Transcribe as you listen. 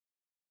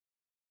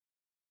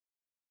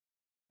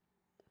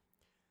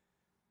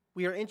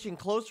We are inching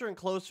closer and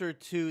closer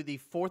to the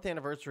 4th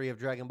anniversary of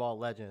Dragon Ball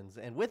Legends,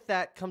 and with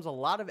that comes a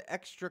lot of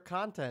extra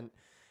content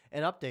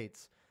and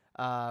updates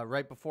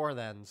right before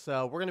then.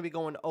 So we're going to be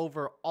going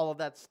over all of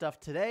that stuff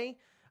today.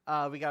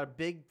 We got a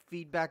big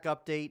feedback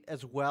update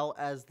as well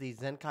as the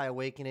Zenkai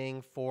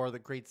Awakening for the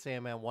Great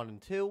Saiyaman 1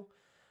 and 2,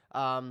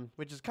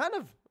 which is kind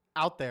of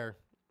out there.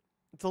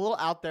 It's a little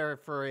out there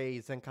for a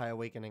Zenkai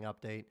Awakening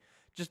update,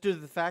 just due to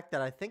the fact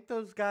that I think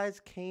those guys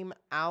came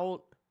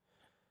out.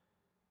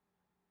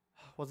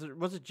 Was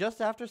it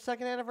just after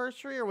 2nd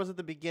anniversary, or was it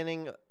the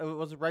beginning?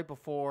 Was it right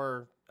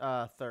before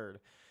 3rd?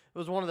 It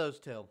was one of those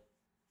two.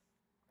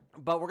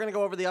 But we're going to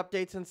go over the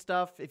updates and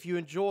stuff. If you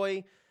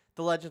enjoy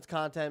the Legends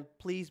content,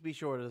 please be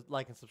sure to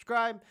like and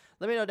subscribe.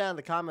 Let me know down in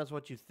the comments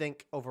what you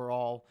think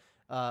overall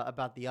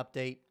about the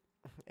update.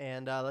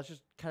 And let's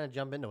just kind of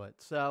jump into it.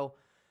 So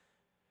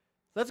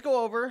let's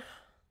go over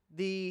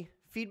the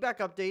feedback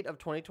update of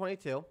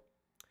 2022.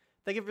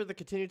 Thank you for the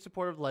continued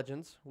support of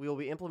Legends. We will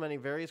be implementing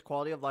various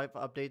quality of life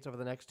updates over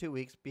the next 2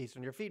 weeks based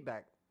on your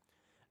feedback.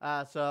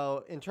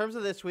 So in terms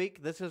of this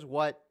week, this is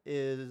what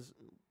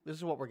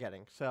we're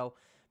getting. So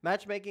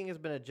matchmaking has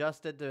been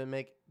adjusted to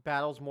make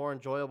battles more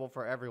enjoyable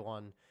for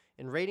everyone.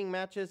 In rating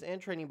matches and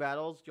training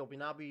battles, you'll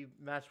now be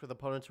matched with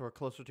opponents who are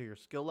closer to your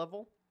skill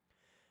level.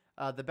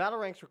 The battle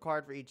ranks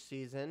required for each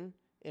season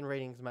in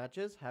ratings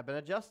matches have been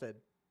adjusted.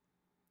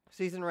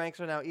 Season ranks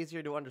are now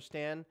easier to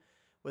understand,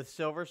 with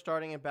silver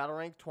starting at battle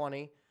rank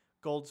 20,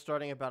 gold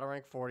starting at battle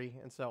rank 40,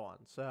 and so on.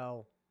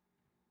 So,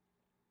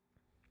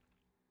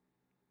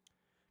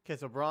 okay,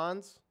 so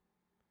bronze,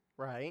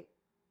 right?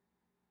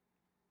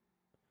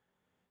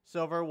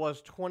 Silver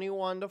was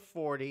 21 to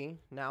 40.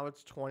 Now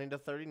it's 20 to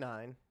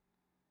 39.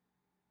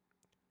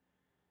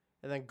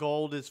 And then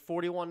gold is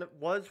 41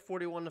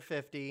 to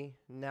 50.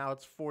 Now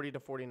it's 40 to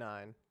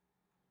 49.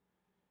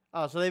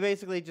 Oh, so they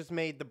basically just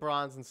made the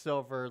bronze and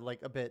silver like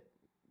a bit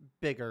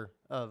bigger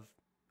of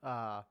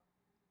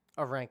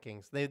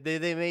rankings. They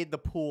made the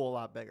pool a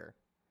lot bigger.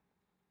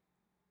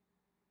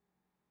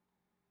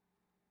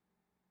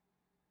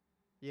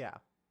 Yeah.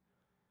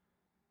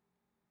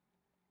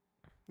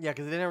 Yeah,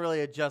 because they didn't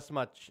really adjust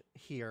much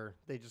here.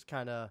 They just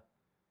kind of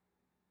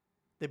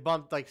they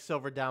bumped like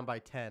silver down by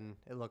 10.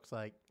 It looks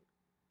like.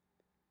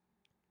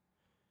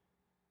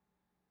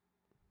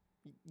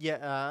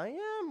 Yeah,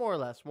 more or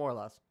less.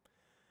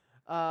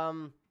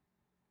 And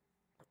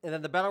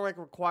then the battle rank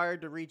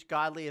required to reach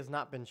Godly has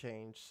not been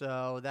changed,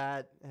 so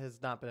that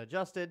has not been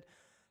adjusted.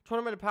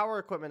 Tournament of Power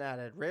equipment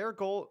added. Rare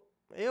gold.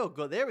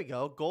 There we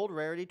go. Gold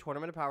rarity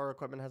Tournament of Power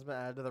equipment has been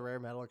added to the Rare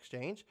Metal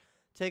Exchange.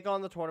 Take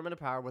on the Tournament of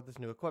Power with this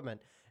new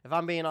equipment. If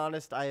I'm being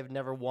honest, I have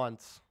never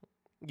once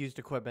used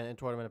equipment in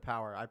Tournament of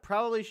Power. I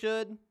probably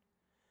should,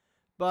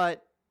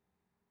 but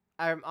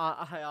I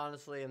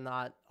honestly am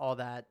not all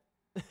that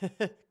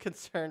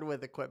concerned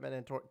with equipment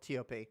in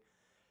TOP.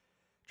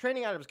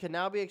 Training items can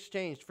now be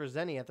exchanged for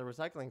Zenny at the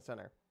recycling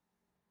center.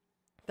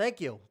 Thank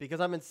you,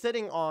 because I've been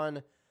sitting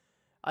on...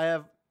 I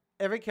have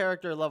every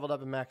character leveled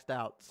up and maxed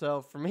out.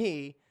 So for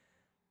me,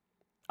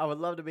 I would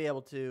love to be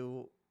able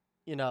to,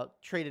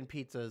 trade in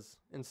pizzas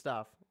and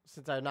stuff,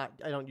 since I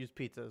don't use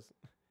pizzas.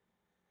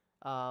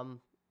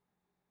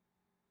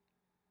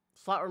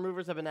 Slot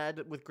removers have been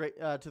added with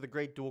to the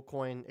Great Dual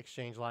Coin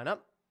Exchange lineup.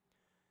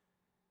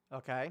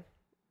 Okay.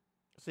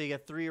 So you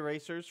get 3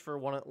 erasers for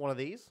one of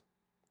these.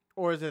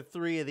 Or is it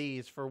 3 of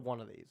these for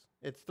one of these?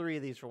 It's 3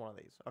 of these for one of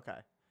these. Okay.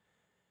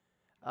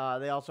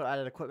 They also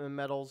added equipment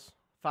medals.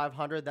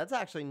 500. That's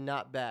actually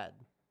not bad.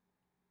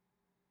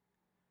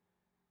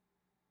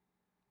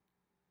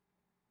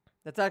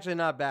 That's actually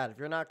not bad. If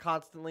you're not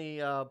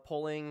constantly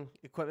pulling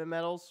equipment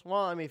medals.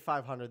 Well, I mean,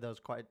 500, though, is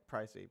quite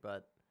pricey.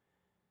 But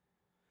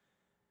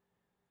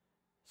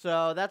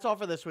so that's all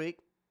for this week.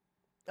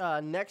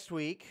 Next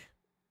week,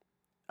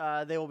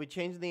 they will be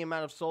changing the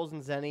amount of souls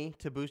in Zenny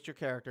to boost your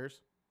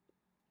characters.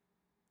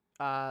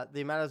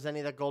 The amount of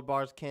Zenny that gold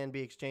bars can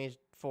be exchanged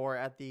for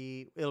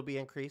it'll be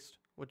increased,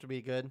 which will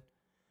be good.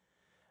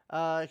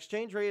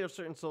 Exchange rate of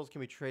certain souls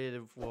can be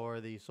traded for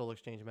the soul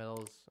exchange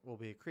medals will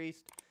be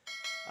increased.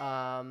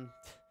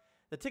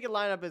 The ticket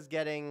lineup is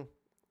getting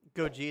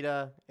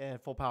Gogeta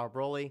and Full Power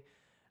Broly.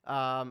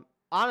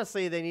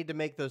 Honestly, they need to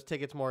make those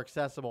tickets more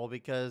accessible,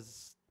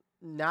 because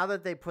now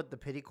that they put the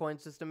pity coin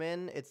system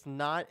in, it's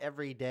not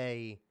every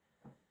day.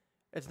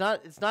 It's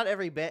not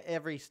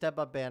every step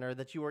up banner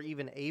that you are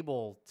even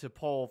able to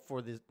pull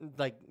for this,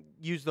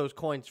 use those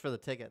coins for the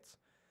tickets.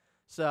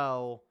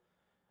 So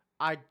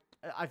I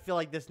feel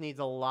like this needs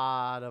a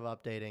lot of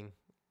updating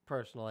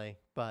personally,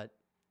 but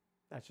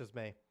that's just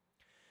me.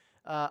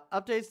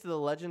 Updates to the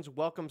Legends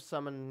Welcome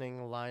Summoning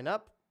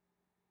lineup.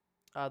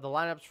 The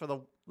lineups for the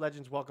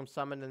Legends Welcome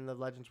Summon and the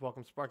Legends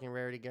Welcome Sparking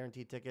Rarity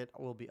Guaranteed ticket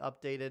will be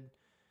updated.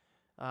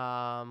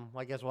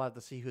 I guess we'll have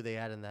to see who they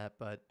add in that,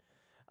 but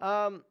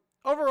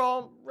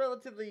overall,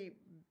 relatively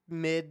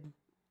mid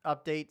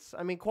updates.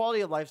 I mean,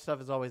 quality of life stuff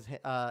is always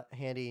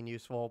handy and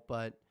useful,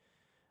 but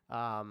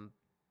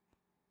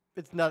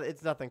it's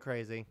nothing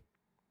crazy.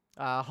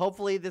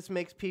 Hopefully this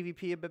makes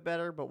PvP a bit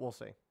better, but we'll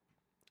see.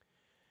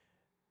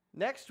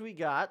 Next, we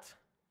got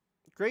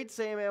Great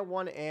Saiyaman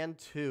 1 and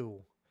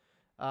 2.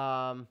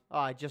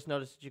 I just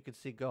noticed that you could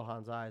see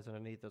Gohan's eyes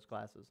underneath those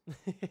glasses.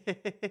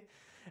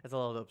 It's a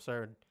little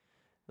absurd,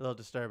 a little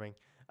disturbing.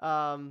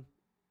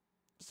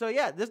 So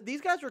yeah,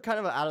 these guys were kind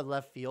of out of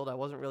left field. I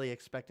wasn't really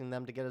expecting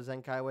them to get a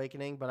Zenkai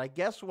Awakening, but I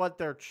guess what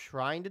they're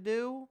trying to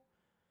do,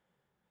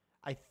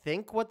 I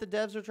think what the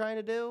devs are trying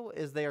to do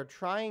is they are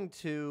trying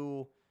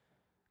to,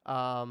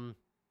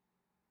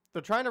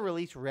 they're trying to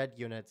release red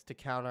units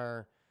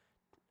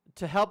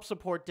to help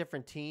support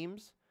different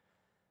teams,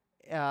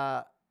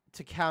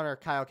 to counter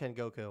Kaioken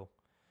Goku.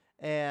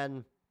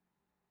 And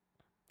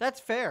that's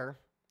fair.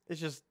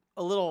 It's just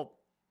a little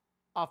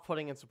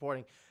off-putting and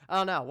supporting. I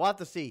don't know. We'll have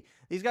to see.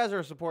 These guys are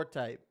a support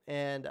type.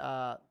 And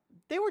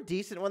they were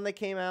decent when they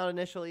came out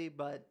initially,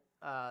 but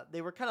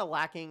they were kind of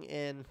lacking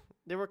in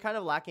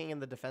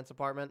the defense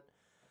department,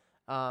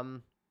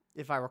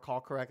 if I recall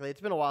correctly.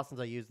 It's been a while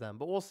since I used them,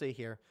 but we'll see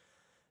here.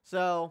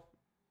 So,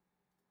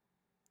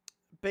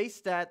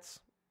 base stats.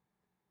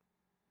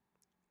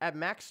 At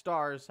max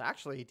stars,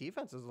 actually,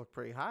 defenses look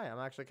pretty high. I'm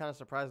actually kind of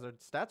surprised their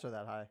stats are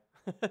that high.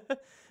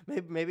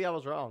 maybe I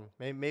was wrong.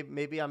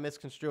 Maybe I'm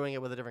misconstruing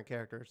it with a different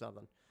character or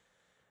something.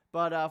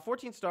 But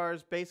 14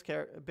 stars, base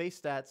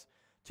stats,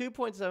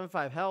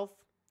 2.75 health,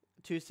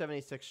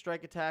 276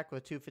 strike attack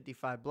with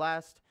 255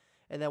 blast,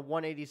 and then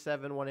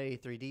 187,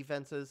 183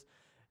 defenses.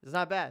 It's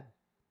not bad.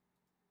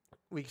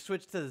 We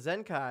switch to the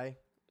Zenkai.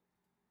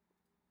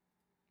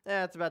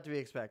 It's about to be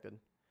expected.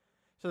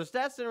 So the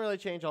stats didn't really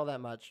change all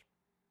that much.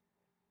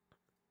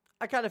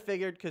 I kind of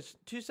figured because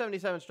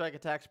 277 strike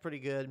attack's pretty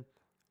good.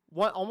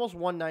 Almost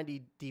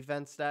 190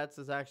 defense stats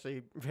is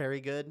actually very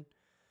good.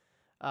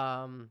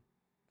 So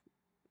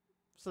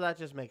that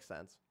just makes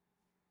sense.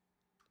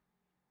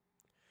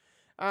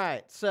 All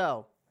right,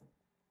 so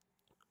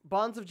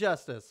Bonds of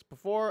Justice.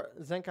 Before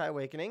Zenkai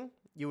Awakening,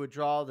 you would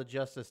draw the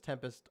Justice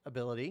Tempest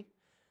ability.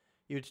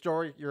 You would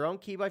store your own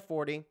ki by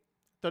 40,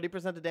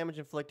 30% of damage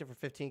inflicted for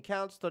 15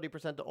 counts,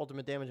 30% of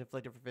ultimate damage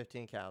inflicted for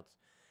 15 counts.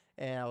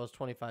 And that was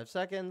 25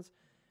 seconds.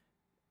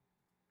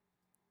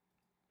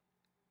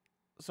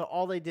 So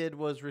all they did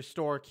was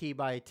restore ki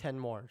by 10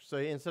 more. So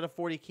instead of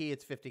 40 ki,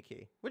 it's 50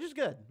 ki, which is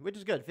good.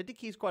 50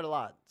 ki is quite a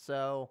lot.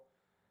 So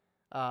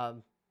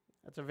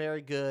that's a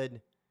very good.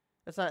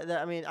 That's not.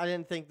 I mean, I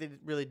didn't think they'd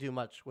really do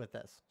much with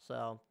this.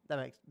 So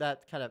that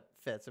kind of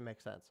fits and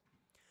makes sense.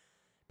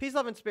 Peace,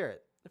 Love, and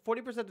Spirit.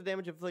 40% of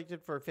damage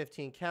inflicted for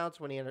 15 counts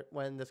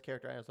when this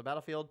character enters the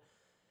battlefield.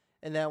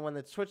 And then when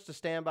it's switched to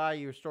standby,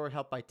 you restore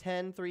health by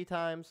 10 3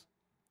 times.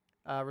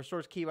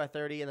 Restores ki by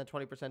 30, and then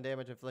 20%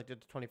 damage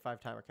inflicted to 25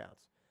 timer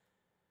counts.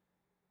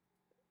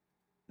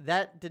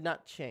 That did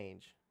not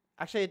change.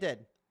 Actually, it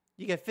did.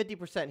 You get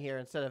 50% here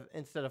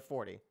instead of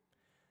 40.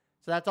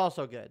 So that's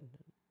also good.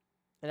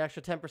 An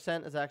extra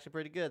 10% is actually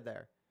pretty good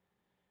there.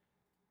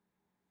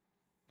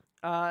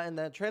 And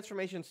then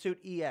Transformation Suit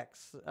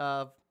EX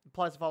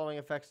applies the following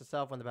effects to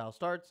self when the battle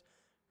starts.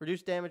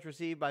 Reduce damage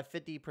received by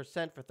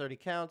 50% for 30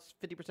 counts,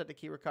 50% to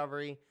ki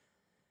recovery,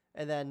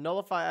 and then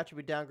nullify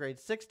attribute downgrade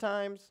 6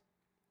 times,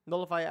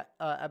 nullify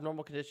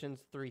abnormal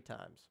conditions 3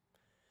 times.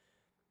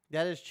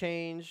 That has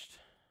changed.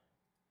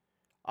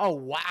 Oh,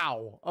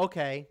 wow.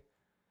 Okay.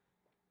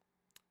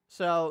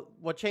 So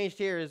what changed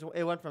here is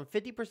it went from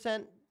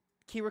 50%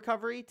 ki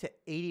recovery to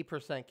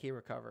 80% ki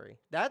recovery.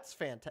 That's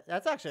fantastic.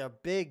 That's actually a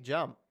big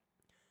jump.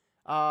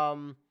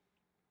 Because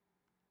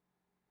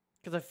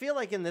I feel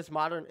like in this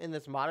modern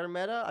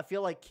meta, I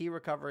feel like ki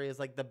recovery is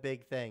like the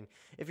big thing.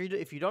 If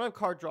you don't have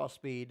card draw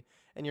speed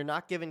and you're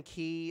not given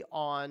ki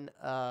on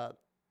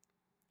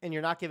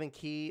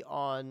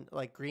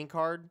like green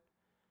card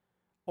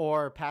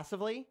or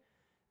passively,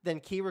 then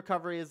ki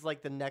recovery is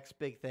like the next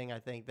big thing I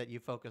think that you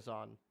focus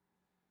on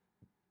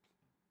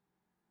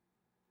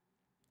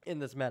in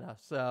this meta.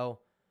 So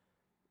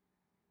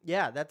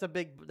yeah, that's a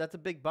big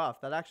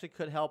buff. That actually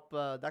could help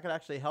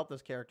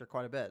this character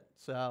quite a bit.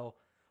 So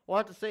we'll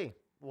have to see.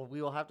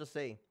 We will have to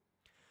see.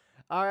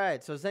 All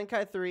right, so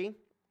Zenkai 3,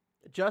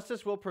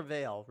 Justice Will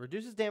Prevail.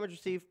 Reduces damage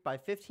received by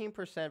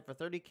 15% for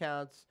 30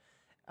 counts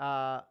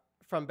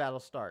from battle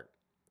start.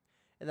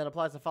 And then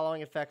applies the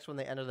following effects when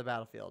they enter the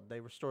battlefield.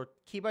 They restore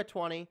ki by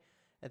 20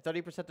 and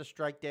 30% to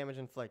strike damage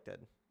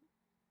inflicted.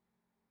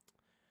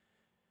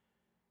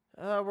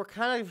 We're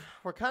kind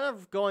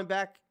of going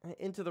back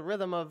into the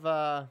rhythm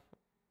of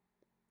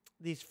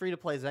these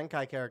free-to-play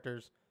Zenkai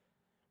characters.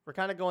 We're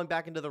kind of going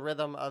back into the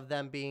rhythm of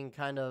them being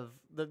kind of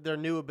their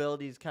new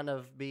abilities kind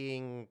of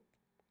being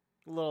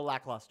a little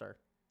lackluster,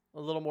 a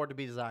little more to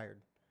be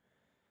desired.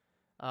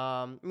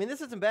 I mean,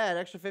 this isn't bad.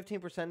 Extra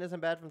 15% isn't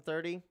bad from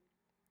 30.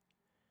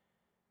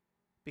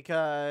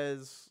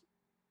 Because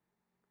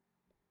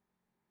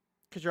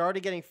you're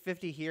already getting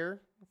 50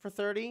 here for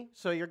 30.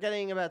 So you're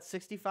getting about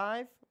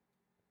 65%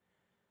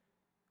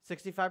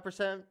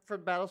 for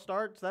battle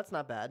start. So that's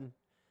not bad.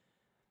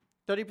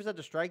 30%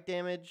 to strike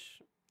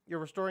damage. You're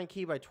restoring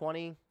ki by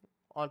 20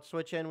 on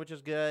switch in, which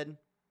is good.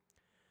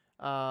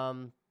 30%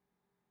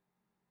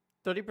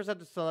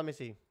 to, so let me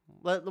see.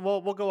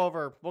 We'll go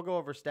over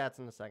stats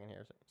in a second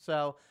here.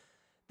 So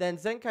Then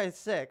Zenkai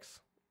 6,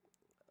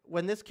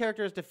 when this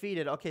character is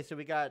defeated, okay, so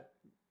we got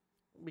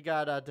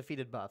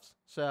defeated buffs.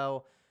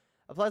 So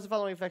applies the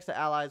following effects to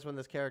allies when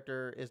this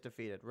character is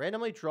defeated.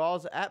 Randomly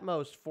draws at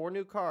most 4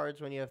 new cards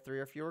when you have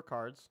 3 or fewer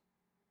cards.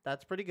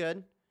 That's pretty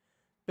good.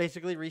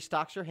 Basically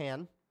restocks your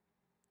hand.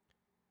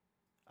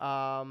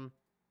 20%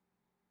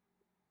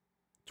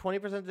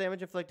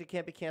 damage inflicted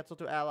can't be canceled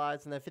to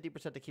allies, and then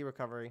 50% to key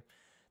recovery.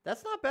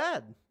 That's not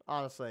bad,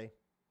 honestly.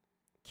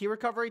 Key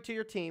recovery to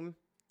your team,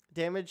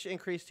 damage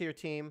increase to your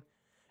team,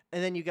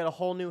 and then you get a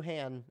whole new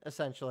hand,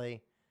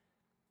 essentially,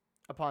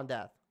 upon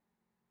death.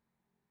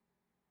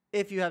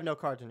 If you have no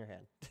cards in your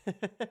hand.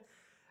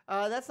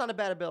 That's not a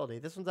bad ability.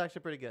 This one's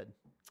actually pretty good.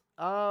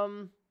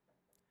 So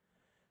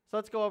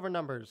let's go over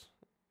numbers.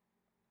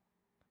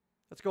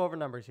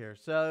 Here.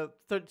 So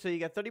you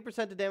get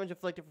 30% to damage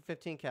inflicted for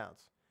 15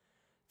 counts.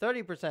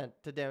 30%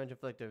 to damage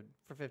inflicted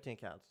for 15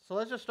 counts. So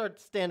let's just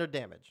start standard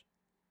damage.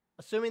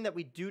 Assuming that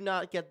we do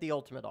not get the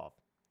ultimate off.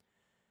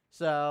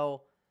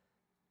 So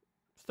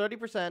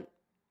 30%.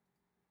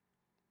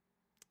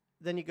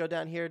 Then you go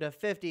down here to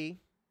 50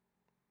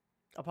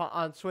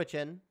 on switch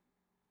in.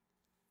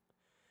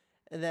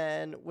 And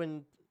then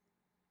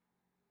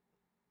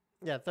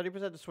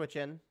 30% to switch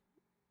in.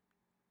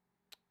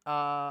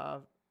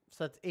 So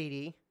that's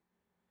 80.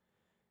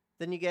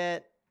 Then you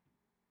get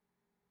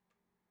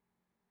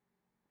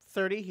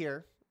 30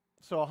 here.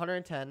 So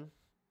 110.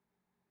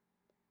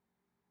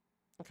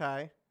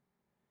 Okay.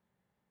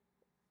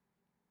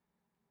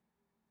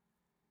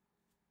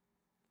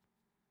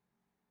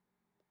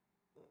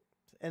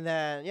 And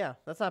then, yeah,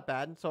 that's not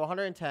bad. So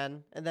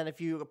 110. And then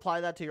if you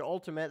apply that to your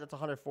ultimate, that's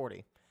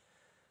 140.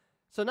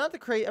 So not the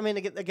crazy. I mean,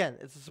 again,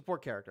 it's a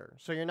support character.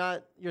 So you're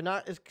not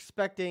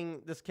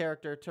expecting this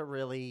character to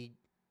really,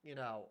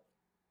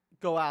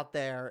 go out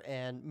there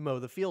and mow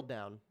the field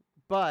down.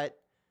 But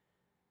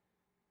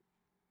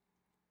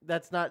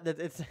it's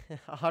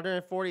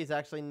 140 is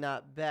actually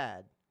not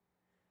bad.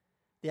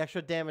 The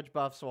extra damage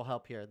buffs will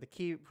help here.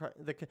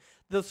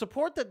 The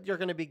support that you're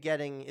going to be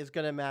getting is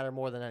going to matter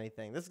more than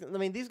anything.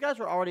 These guys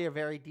were already a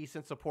very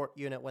decent support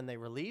unit when they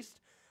released.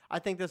 I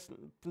think this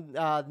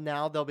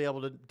now they'll be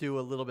able to do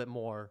a little bit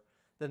more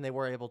than they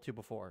were able to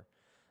before.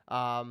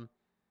 And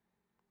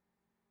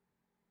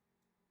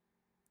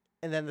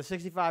then the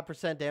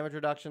 65% damage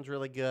reduction is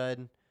really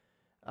good,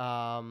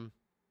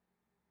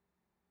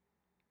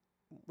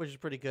 which is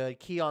pretty good.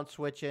 Key on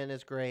switch in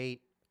is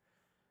great.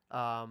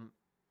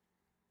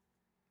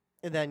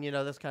 And then,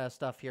 this kind of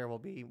stuff here will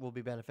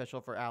be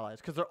beneficial for allies.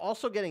 Because they're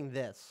also getting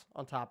this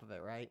on top of it,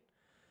 right?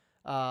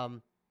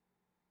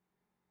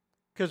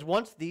 Because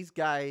once these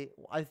guys...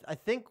 I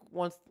think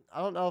once... I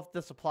don't know if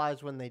this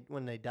applies when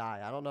they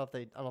die. I don't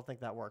think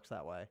that works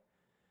that way.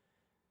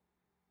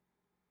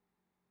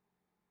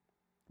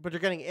 But you're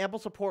getting ample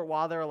support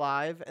while they're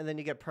alive, and then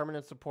you get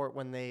permanent support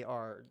when they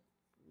are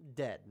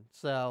dead.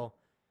 So,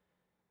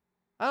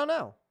 I don't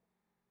know.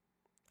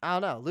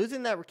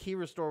 Losing that key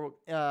restore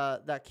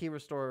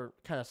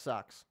kind of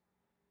sucks.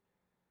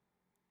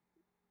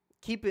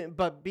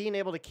 But being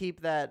able to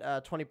keep that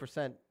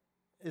 20%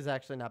 is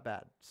actually not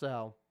bad.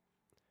 So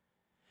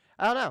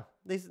I don't know.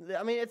 They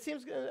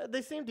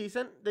seem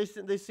decent.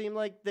 They seem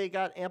like they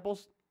got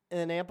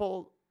an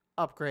ample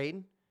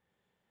upgrade,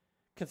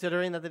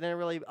 considering that they didn't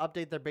really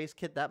update their base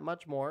kit that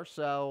much more.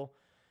 So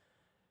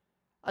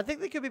I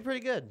think they could be pretty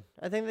good.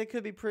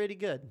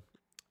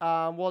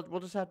 We'll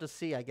just have to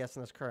see, I guess,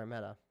 in this current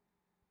meta.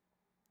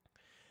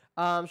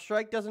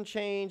 Strike doesn't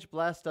change.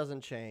 Blast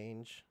doesn't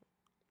change.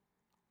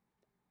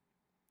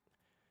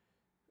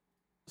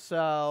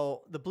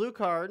 So the blue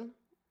card,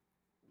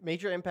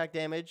 major impact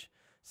damage,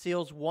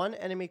 seals 1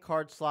 enemy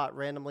card slot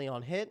randomly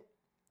on hit.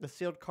 The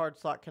sealed card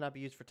slot cannot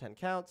be used for 10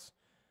 counts.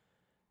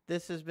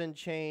 This has been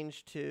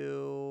changed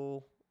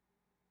to...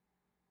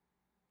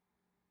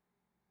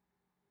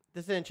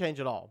 This didn't change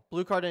at all.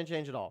 Blue card didn't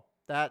change at all.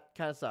 That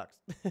kind of sucks.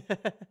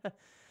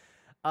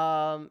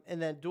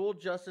 And then dual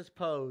justice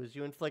pose.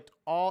 You inflict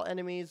all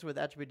enemies with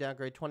attribute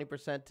downgrade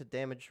 20% to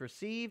damage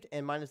received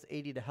and minus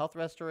 80 to health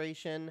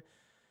restoration.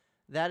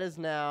 That is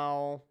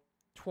now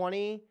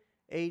 20,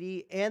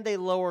 80, and they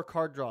lower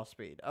card draw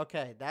speed.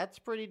 Okay, that's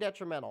pretty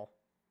detrimental.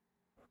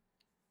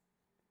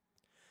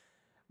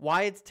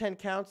 Why it's 10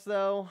 counts,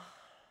 though?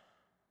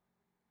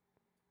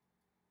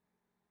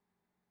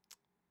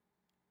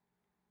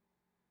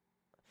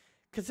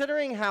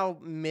 Considering how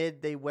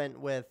mid they went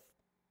with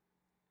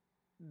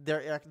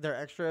their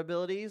extra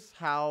abilities,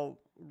 how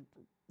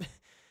I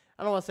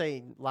don't want to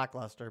say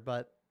lackluster,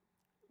 but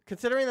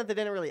considering that they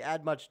didn't really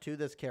add much to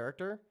this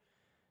character,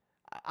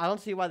 I don't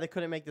see why they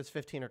couldn't make this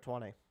 15 or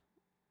 20.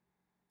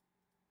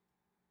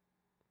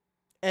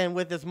 And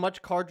with as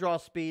much card draw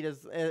speed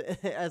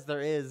as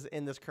there is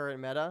in this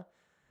current meta,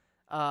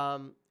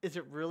 is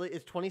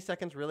 20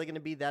 seconds really going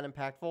to be that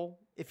impactful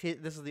if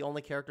this is the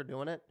only character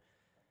doing it?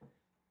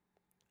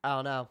 I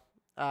don't know.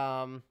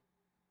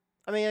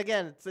 I mean,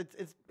 again,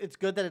 it's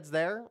good that it's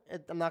there.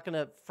 I'm not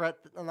gonna fret.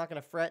 I'm not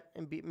gonna fret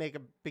and make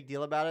a big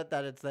deal about it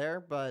that it's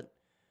there. But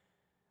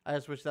I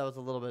just wish that was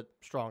a little bit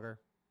stronger,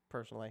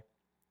 personally.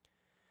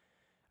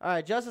 All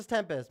right, Justice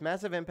Tempest.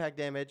 Massive impact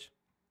damage.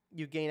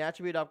 You gain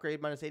attribute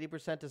upgrade minus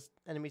 80% to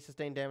enemy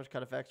sustained damage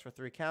cut effects for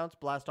 3 counts.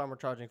 Blast armor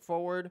charging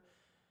forward.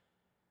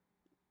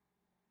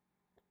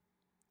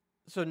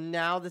 So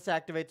now this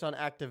activates on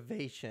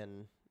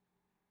activation.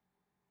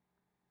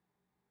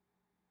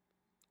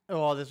 Oh,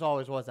 well, this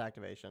always was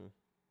activation.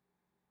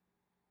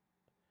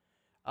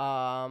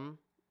 And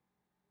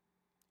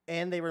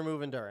they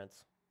remove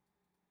endurance.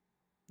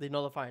 They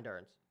nullify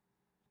endurance.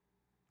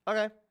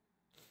 Okay.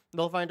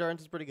 Nullify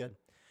endurance is pretty good.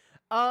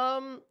 I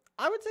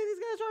would say these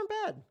guys aren't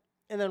bad.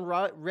 And then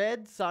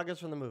red sagas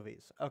from the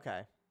movies.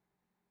 Okay.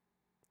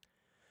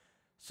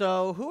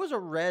 So who was a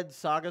red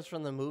sagas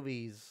from the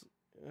movies?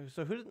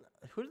 So who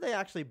did they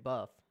actually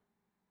buff?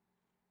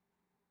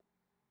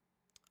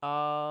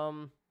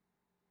 So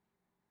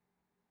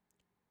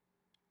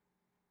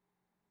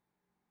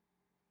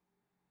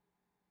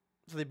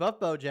they buff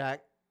Bojack.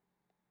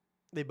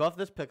 They buff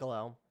this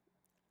Piccolo.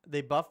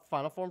 They buff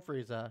Final Form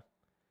Frieza.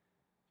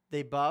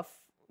 They buff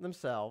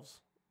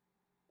themselves.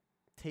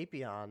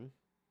 Tapion.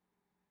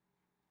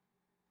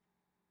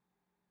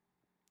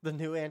 The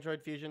new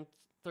Android Fusion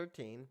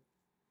 13.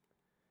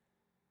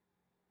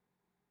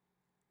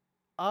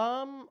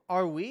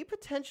 Are we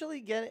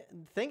potentially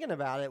thinking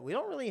about it? We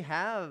don't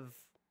have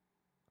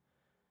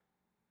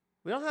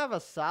a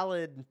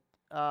solid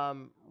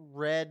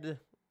red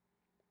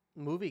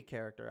movie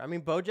character. I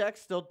mean,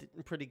 Bojack's still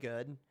pretty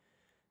good.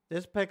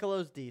 This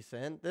Piccolo's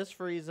decent. This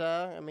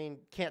Frieza, I mean,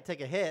 can't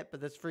take a hit,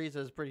 but this Frieza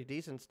is pretty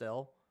decent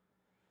still.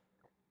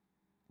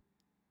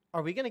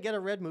 Are we going to get a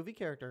red movie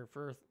character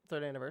for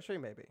 3rd anniversary?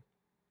 Maybe.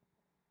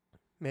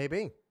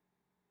 Maybe.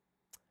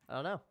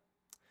 I don't know.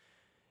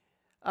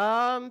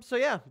 So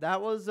yeah,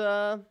 that was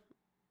Great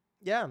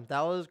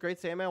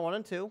Saiyaman 1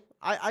 and 2.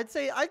 I'd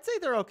say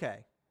they're okay.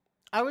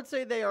 I would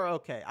say they are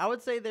okay. I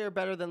would say they're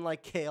better than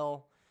like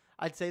Kale.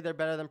 I'd say they're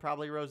better than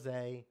probably Rose.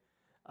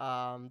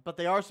 But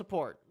they are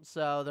support,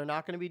 so they're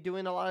not going to be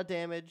doing a lot of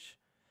damage.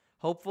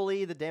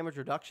 Hopefully the damage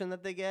reduction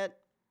that they get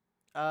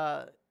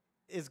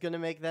is going to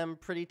make them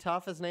pretty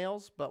tough as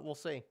nails, but we'll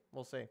see.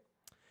 We'll see.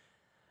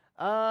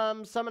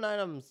 Summon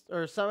items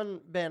or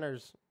summon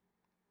banners.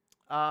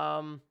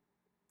 The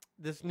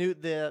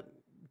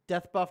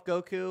Death Buff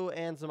Goku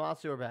and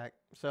Zamasu are back.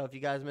 So if you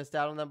guys missed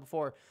out on them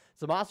before,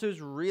 Zamasu's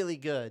really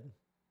good.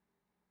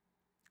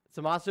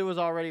 Zamasu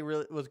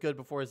was good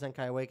before his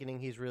Zenkai Awakening.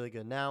 He's really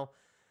good now.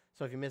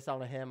 So if you missed out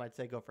on him, I'd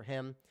say go for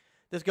him.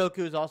 This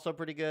Goku is also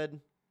pretty good.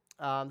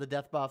 The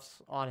death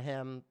buffs on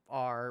him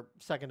are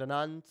second to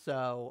none.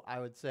 So I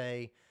would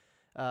say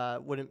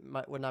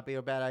would not be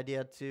a bad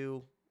idea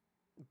to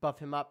buff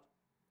him up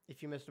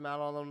if you missed him out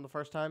on them the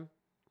first time.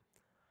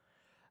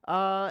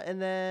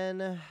 And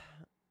then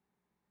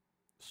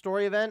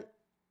story event.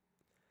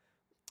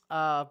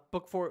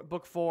 Book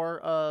 4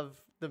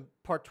 of the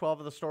part 12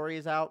 of the story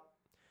is out.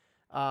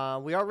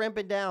 We are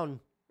ramping down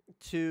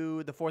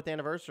to the 4th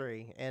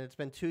anniversary, and it's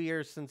been 2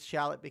 years since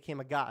Shallot became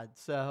a god.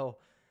 So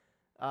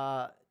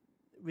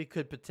we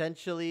could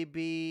potentially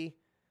be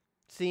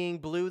seeing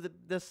Blue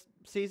this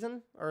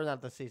season, or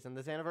not this season,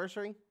 this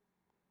anniversary.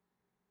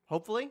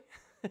 Hopefully.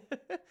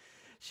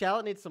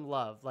 Shallot needs some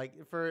love. Like,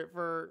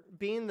 for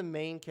being the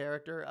main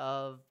character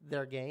of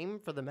their game,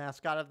 for the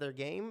mascot of their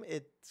game,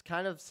 it's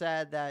kind of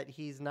sad that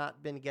he's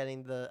not been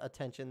getting the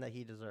attention that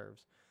he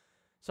deserves.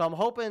 So I'm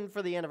hoping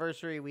for the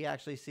anniversary we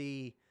actually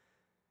see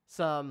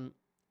some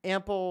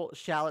ample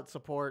Shallot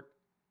support,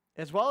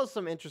 as well as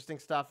some interesting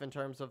stuff in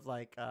terms of,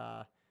 like,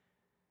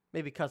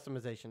 maybe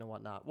customization and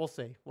whatnot. We'll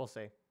see. We'll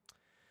see.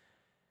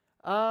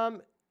 I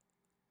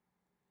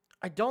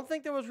don't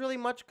think there was really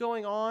much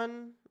going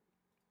on.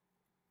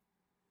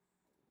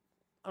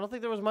 I don't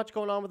think there was much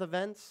going on with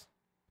events.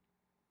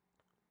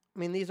 I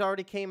mean, these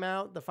already came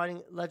out. The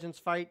Fighting Legends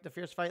fight, the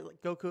Fierce Fight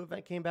Goku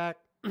event came back.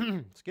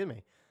 Excuse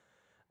me.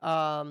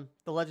 The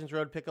Legends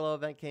Road Piccolo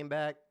event came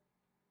back.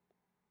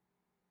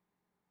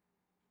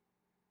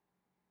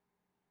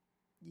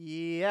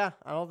 Yeah,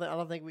 I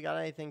don't think we got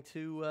anything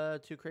too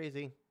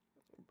crazy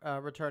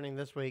returning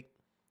this week.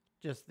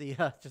 Just the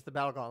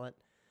Battle Gauntlet.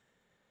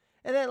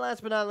 And then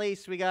last but not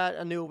least, we got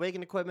a new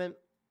Awaken equipment.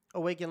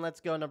 Awaken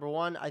Let's Go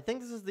 #1. I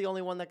think this is the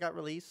only one that got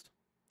released.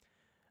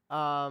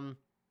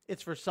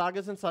 It's for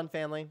Sagas and Sun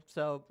Family,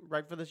 so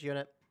right for this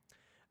unit.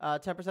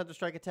 10% to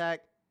strike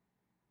attack,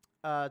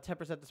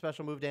 10% to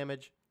special move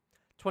damage,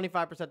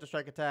 25% to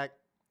strike attack,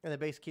 and the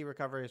base key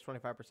recovery is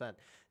 25%.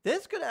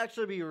 This could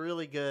actually be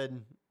really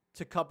good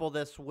to couple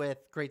this with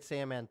Great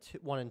Saiyaman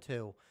 1 and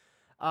 2.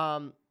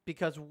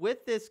 Because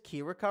with this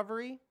key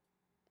recovery,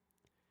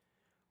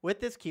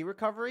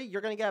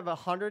 you're going to have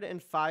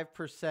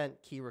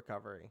 105% key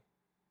recovery,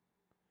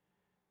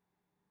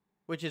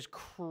 which is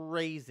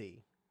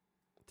crazy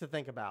to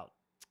think about.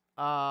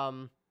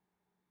 So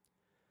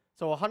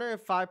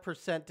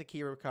 105% to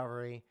key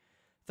recovery,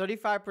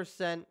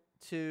 35%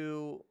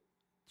 to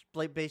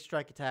base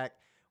strike attack,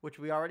 which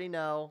we already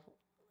know.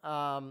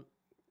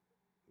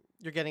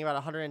 You're getting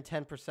about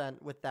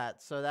 110% with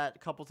that. So that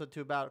couples it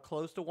to about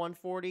close to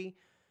 140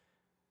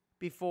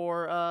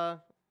 before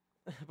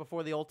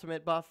the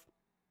ultimate buff.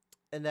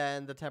 And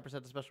then the 10%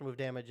 of special move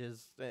damage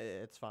is,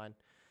 it's fine.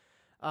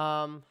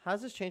 How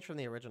does this change from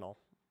the original?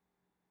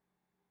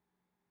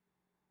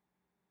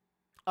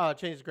 Oh, it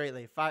changed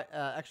greatly.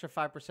 Extra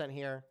 5%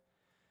 here.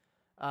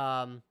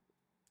 An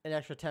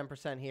extra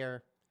 10%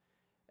 here.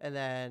 And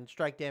then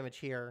strike damage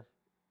here.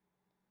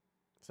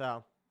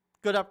 So,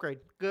 good upgrade.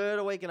 Good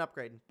Awaken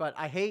upgrade. But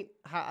I hate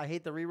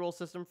the reroll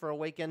system for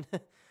Awaken.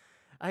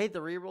 I hate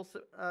the reroll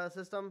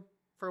system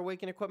for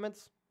Awaken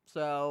equipments.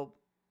 So,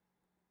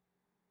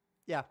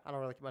 yeah, I don't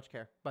really much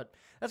care. But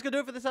that's going to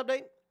do it for this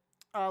update.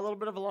 A little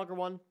bit of a longer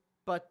one.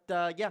 But,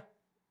 yeah.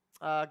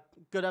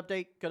 Good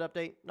update. Good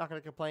update. Not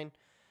going to complain.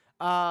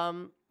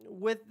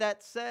 With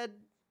that said,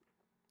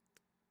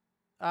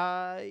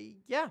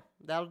 yeah,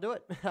 that'll do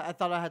it. I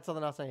thought I had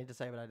something else I needed to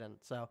say, but I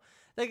didn't. So,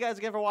 thank you guys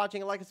again for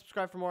watching. Like and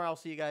subscribe for more. I'll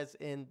see you guys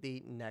in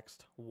the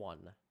next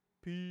one.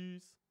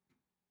 Peace.